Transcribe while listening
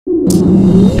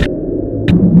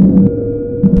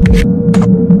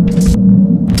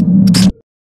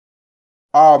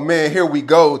Oh man, here we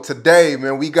go. Today,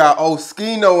 man, we got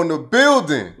Oschino in the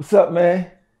building. What's up,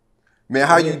 man? Man,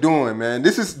 how you doing, man?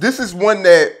 This is one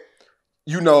that,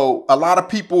 you know, a lot of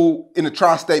people in the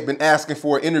tri-state been asking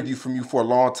for an interview from you for a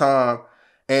long time.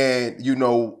 And, you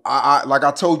know, I like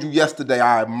I told you yesterday,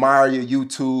 I admire your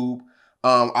YouTube.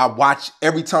 I watch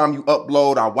every time you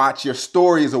upload, I watch your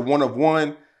story as a one of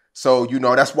one. So, you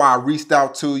know, that's why I reached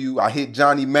out to you. I hit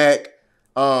Johnny Mac.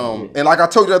 And like I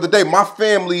told you the other day,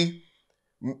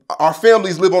 our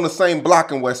families live on the same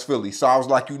block in West Philly. So I was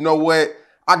like, you know what?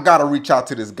 I got to reach out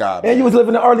to this guy. And you was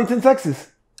living in Arlington, Texas.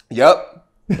 Yep.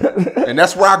 And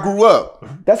that's where I grew up.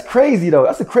 That's crazy, though.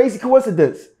 That's a crazy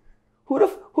coincidence. Who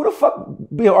the fuck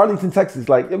be in Arlington, Texas?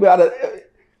 Like, I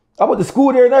went to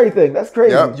school there and everything. That's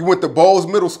crazy. Yep. You went to Bowles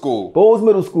Middle School. Bowles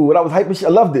Middle School. And I was hyping shit.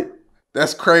 I loved it.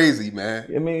 That's crazy, man.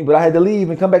 I mean, but I had to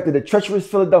leave and come back to the treacherous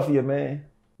Philadelphia, man.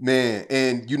 Man,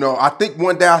 and you know, I think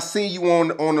one day I seen you on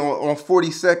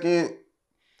 42nd,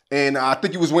 and I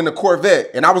think you was winning a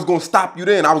Corvette, and I was gonna stop you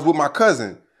then. I was with my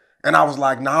cousin, and I was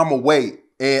like, nah, I'm gonna wait.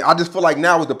 And I just feel like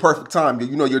now is the perfect time.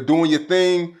 You know, you're doing your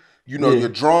thing, you know, you're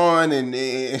drawing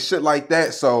and shit like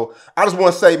that. So I just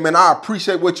want to say, man, I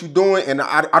appreciate what you're doing, and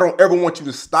I don't ever want you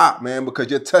to stop, man, because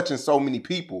you're touching so many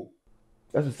people.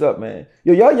 That's what's up, man.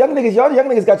 Yo, y'all young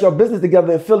niggas got your business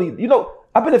together in Philly. You know,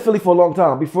 I've been in Philly for a long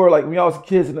time. Before, like, when y'all was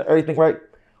kids and everything, right?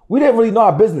 We didn't really know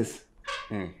our business.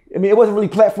 I mean, it wasn't really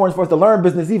platforms for us to learn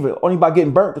business either, only by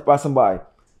getting burnt by somebody.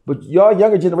 But y'all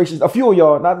younger generations, a few of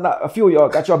y'all, not a few of y'all,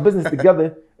 got your business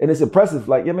together, and it's impressive.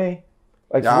 Like, you know what I mean?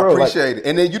 Like, yeah, I appreciate it.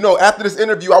 And then, you know, after this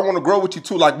interview, I want to grow with you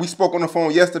too. Like, we spoke on the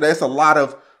phone yesterday. It's a lot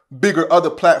of bigger other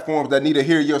platforms that need to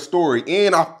hear your story.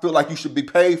 And I feel like you should be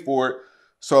paid for it.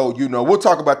 So, you know, we'll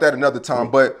talk about that another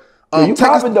time. But you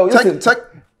popping, though.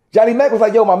 Johnny Mac was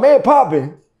like, yo, my man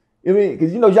popping. You know what I mean?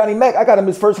 Because, you know, Johnny Mac, I got him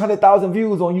his first 100,000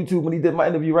 views on YouTube when he did my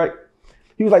interview, right?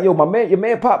 He was like, yo, your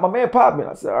man popping.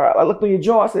 I said, all right. I looked on your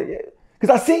joint. I said, yeah.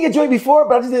 Because I seen your joint before,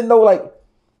 but I just didn't know, like,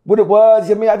 what it was.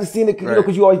 You know what I mean? I just seen it, you know,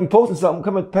 because you always be posting something,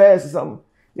 coming past or something.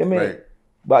 You know what I mean? Right.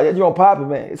 But your joint popping,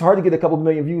 man. It's hard to get a couple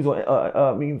million views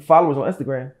on, followers on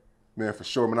Instagram. Man, for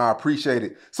sure, man. I appreciate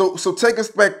it. So take us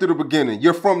back to the beginning.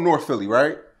 You're from North Philly,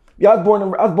 right? Yeah, I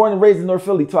was born and raised in North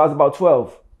Philly till I was about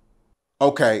 12.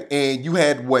 Okay, and you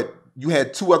had what? You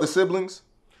had two other siblings?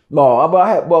 No,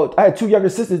 I had two younger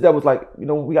sisters that was like, you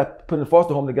know, we got put in a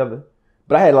foster home together.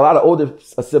 But I had a lot of older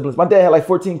siblings. My dad had like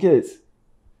 14 kids.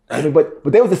 I mean, but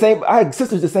they was the same. I had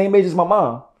sisters the same age as my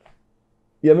mom.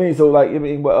 You know what I mean? So like, I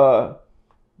mean, but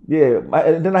yeah.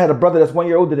 And then I had a brother that's 1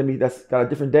 year older than me. That's got a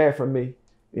different dad from me.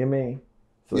 You know what I mean?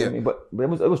 So yeah. I mean, but it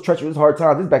was treacherous. It was hard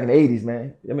times. This is back in the 80s,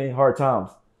 man. I mean, hard times.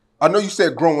 I know you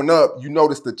said growing up, you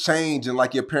noticed the change in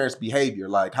like your parents' behavior,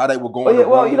 like how they were going. Oh, yeah,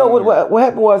 well, you know what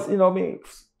happened was, you know what I mean?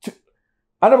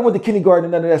 I never went to kindergarten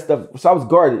and none of that stuff. So I was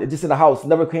guarded, just in the house.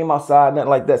 Never came outside,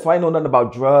 nothing like that. So I didn't know nothing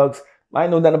about drugs. I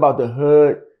didn't know nothing about the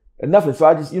hood and nothing. So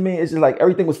I just, you know what I mean? It's just like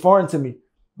everything was foreign to me.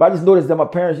 But I just noticed that my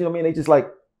parents, you know what I mean? They just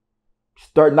like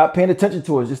start not paying attention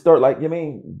to us. Just start like, you know what I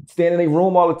mean? Staying in their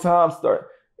room all the time.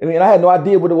 I mean, I had no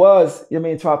idea what it was. You know what I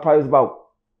mean? Until I probably was about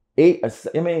 8.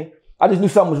 I mean, I just knew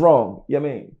something was wrong. You know what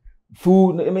I mean?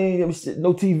 Food, I mean,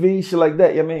 no TV, shit like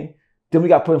that. You know what I mean? Then we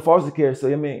got put in foster care. So,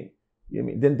 you know what I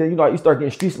mean? Then you know, you start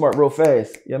getting street smart real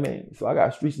fast. You know what I mean? So I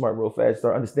got street smart real fast,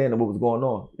 start understanding what was going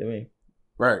on. You know what I mean?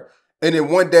 Right. And then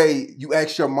one day you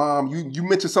asked your mom, you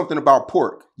mentioned something about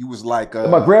pork. You was like...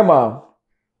 my grandma.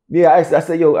 Yeah, I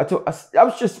said, yo, I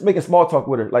was just making small talk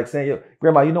with her, like saying, yo,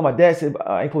 grandma, you know my dad said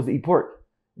I ain't supposed to eat pork.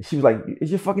 And she was like,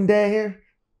 is your fucking dad here?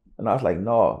 And I was like,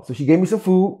 no. So she gave me some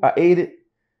food. I ate it.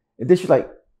 And then she was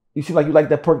like, you seem like you like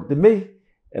that pork to me.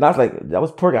 And I was like, that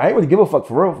was pork. I ain't really give a fuck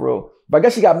for real. But I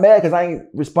guess she got mad because I ain't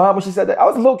respond when she said that. I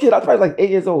was a little kid. I was probably like 8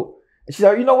 years old. And she's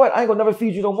like, you know what? I ain't gonna never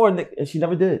feed you no more, Nick. And she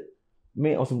never did. I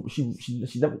mean, she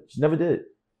never did.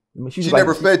 I mean,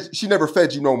 she never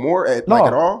fed you no more at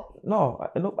all? No,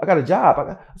 I got a job.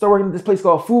 I started working at this place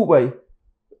called Foodway.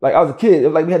 Like I was a kid. It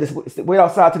was like we had to wait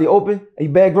outside till they open and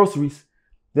you bag groceries.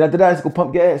 Then after that, I just go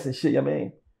pump gas and shit. You know what I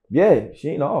mean? Yeah,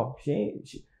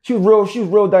 she was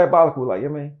real diabolical. Like, you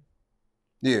know what I mean?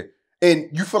 Yeah. And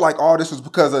you feel like all this was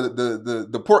because of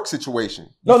the pork situation?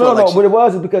 No. What it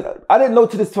was is because I didn't know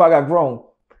to this till I got grown.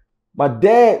 My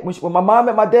dad, when my mom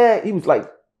met my dad, he was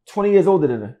like 20 years older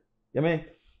than her. You know what I mean?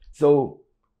 So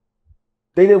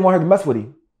they didn't want her to mess with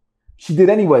him. She did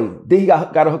anyway. Then he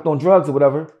got her hooked on drugs or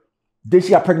whatever. Then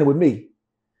she got pregnant with me.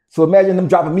 So imagine them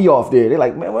dropping me off there. They're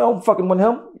like, man, we don't fucking want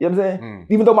him. You know what I'm saying?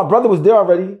 Even though my brother was there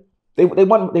already, they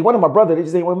wanted my brother. They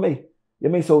just ain't want me. You know what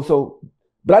I mean? So,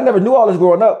 but I never knew all this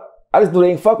growing up. I just knew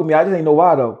they ain't fuck with me. I just ain't know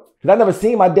why though. Because I never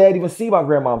seen my dad even see my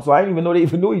grandmom. So I didn't even know they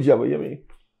even knew each other. You know what I mean?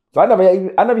 So I never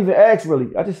even asked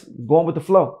really. I just going with the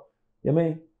flow. You know what I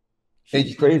mean?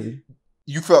 She's crazy.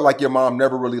 You felt like your mom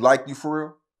never really liked you for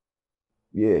real?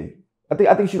 Yeah.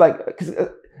 I think she like, cause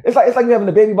it's like you having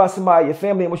a baby by somebody, your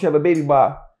family, and what you have a baby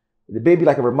by. The baby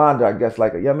like a reminder, I guess,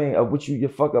 like, you know what I mean, of what you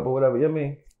fuck up or whatever, you know what I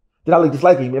mean? Then I look just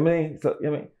like him, you know what I mean? So, you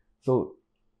know what I mean? So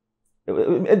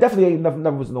it definitely ain't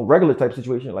never was no regular type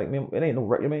situation. Like, man, it ain't no, you know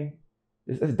what I mean?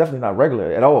 It's definitely not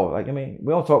regular at all. Like, I mean,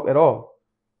 we don't talk at all.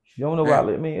 You don't know about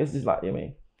it, I mean, it's just like, you know what I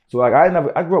mean? So like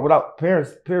I grew up without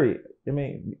parents, period. You know what I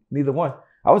mean? Neither one.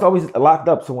 I was always locked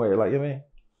up somewhere, like, you know what I mean?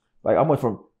 Like I went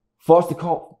from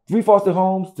 3 foster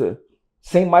homes to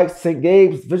St. Mike's, St.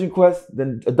 Gabe's, Vision Quest,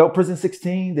 then adult prison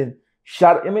 16, then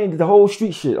shot, I mean, the whole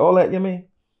street shit, all that, you know what I mean?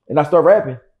 And I start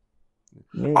rapping.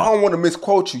 I don't want to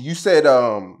misquote you. You said,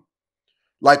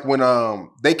 like when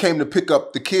they came to pick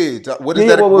up the kids. What is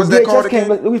that? Well, what's that called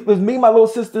again? It was me, my little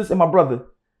sisters, and my brother.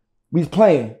 We was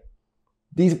playing.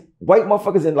 These white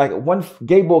motherfuckers and like one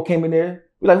gay boy came in there.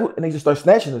 We like, who? And they just start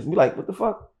snatching us. We like, what the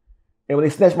fuck? And when they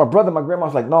snatched my brother, my grandma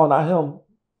was like, no, not him,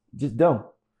 just them.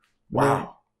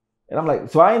 Wow. And I'm like,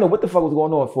 so I didn't know what the fuck was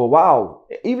going on for a while.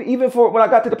 Even for when I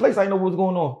got to the place, I didn't know what was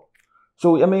going on.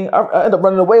 So, I mean, I ended up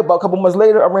running away. About a couple months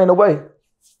later, I ran away. You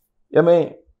know what I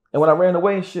mean? And when I ran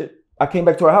away and shit, I came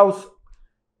back to her house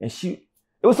and it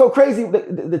was so crazy.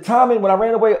 The timing, when I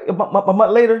ran away a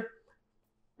month later,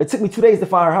 it took me 2 days to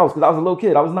find her house because I was a little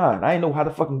kid. I was 9. I didn't know how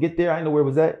to fucking get there. I didn't know where it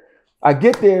was at. I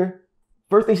get there.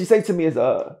 First thing she said to me is,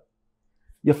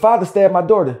 your father stabbed my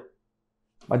daughter.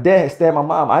 My dad had stabbed my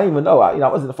mom. I didn't even know. I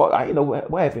wasn't the fault. I didn't know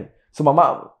what happened. So my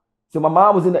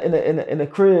mom was in the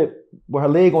crib with her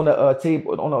leg on the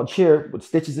table, on a chair with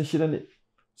stitches and shit in it,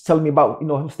 telling me about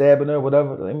him stabbing her or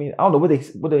whatever. I mean, I don't know what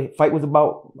the fight was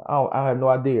about. I have no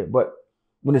idea. But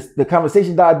when the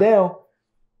conversation died down,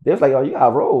 they was like, "Oh, you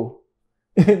gotta roll."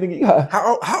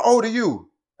 How old are you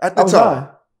at the time? I was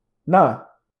 9.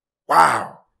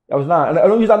 Wow. I was 9. And the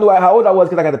only reason I knew how old I was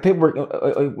because I got the paperwork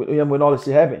when all this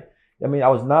shit happened. I mean, I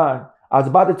was 9. I was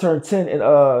about to turn 10 in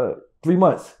 3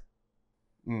 months.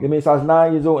 You know what I mean? So I was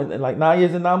 9 years old and like 9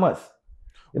 years and 9 months.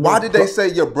 Why did they say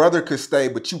your brother could stay,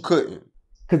 but you couldn't?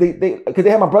 Because they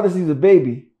had my brother since he was a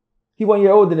baby. He 1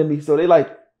 year older than me, so they like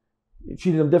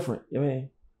treated him different. You know what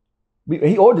I mean?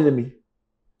 He older than me.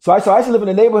 So I used to live in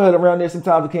the neighborhood around there.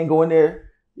 Sometimes I can't go in there.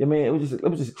 You know what I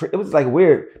mean? It was like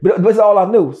weird. But it's all I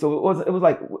knew. So it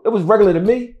was regular to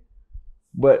me.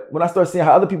 But when I started seeing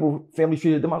how other people, family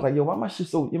treated them, I was like, yo, why my shit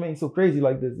so crazy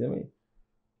like this? You know what I mean?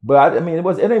 But I mean,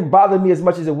 it didn't bother me as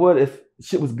much as it would if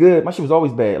shit was good. My shit was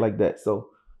always bad like that. So,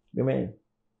 you know what I mean?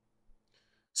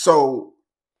 So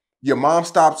your mom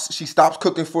stops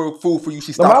cooking food for you.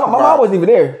 My mom wasn't even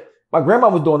there. My grandma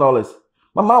was doing all this.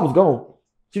 My mom was gone.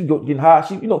 She was getting high.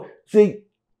 See,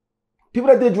 people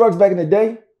that did drugs back in the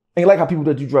day ain't like how people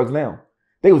that do drugs now.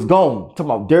 They was gone. Talking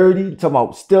about dirty, talking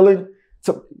about stealing.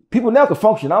 So people now can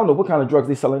function. I don't know what kind of drugs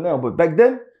they selling now, but back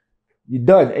then, you're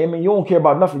done. I mean, you don't care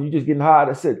about nothing. You just getting high.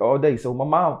 That's it all day. So my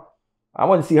mom, I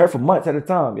wanted to see her for months at a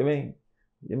time. You know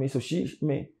what I mean? So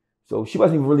she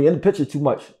wasn't even really in the picture too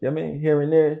much. You know what I mean? Here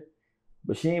and there,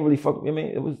 but she ain't really fucking. You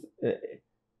know what I mean?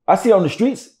 I see her on the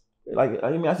streets. Like,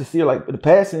 I mean, I just see her like in the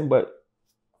passing, but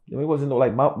it wasn't no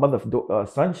like mother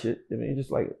son shit. I mean,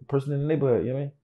 just like a person in the neighborhood. You know what I mean?